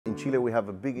Chile we have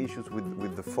a big issues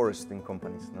with the foresting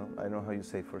companies. No, I don't know how you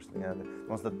say foresting. Yeah, the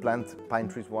ones that plant pine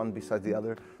trees one beside the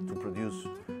other to produce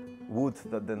wood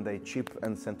that then they chip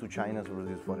and send to China to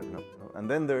produce whatever. No? And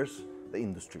then there's the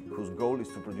industry, whose goal is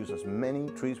to produce as many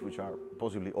trees, which are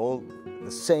possibly all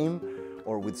the same,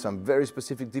 or with some very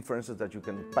specific differences that you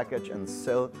can package and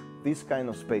sell. These kind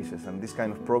of spaces and this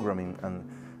kind of programming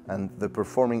and the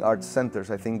performing arts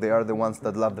centers, I think they are the ones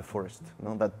that love the forest, you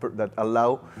know, that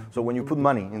allow. So when you put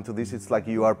money into this, it's like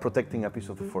you are protecting a piece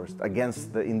of the forest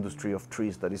against the industry of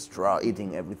trees that is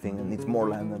eating everything and needs more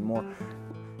land and more.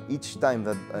 Each time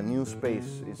that a new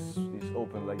space is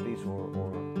opened like this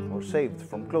or saved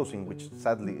from closing, which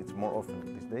sadly it's more often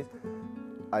these days,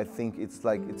 I think it's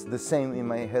the same in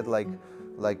my head like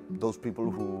those people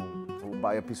who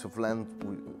buy a piece of land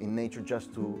in nature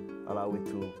just to allow it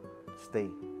to stay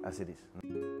as it is.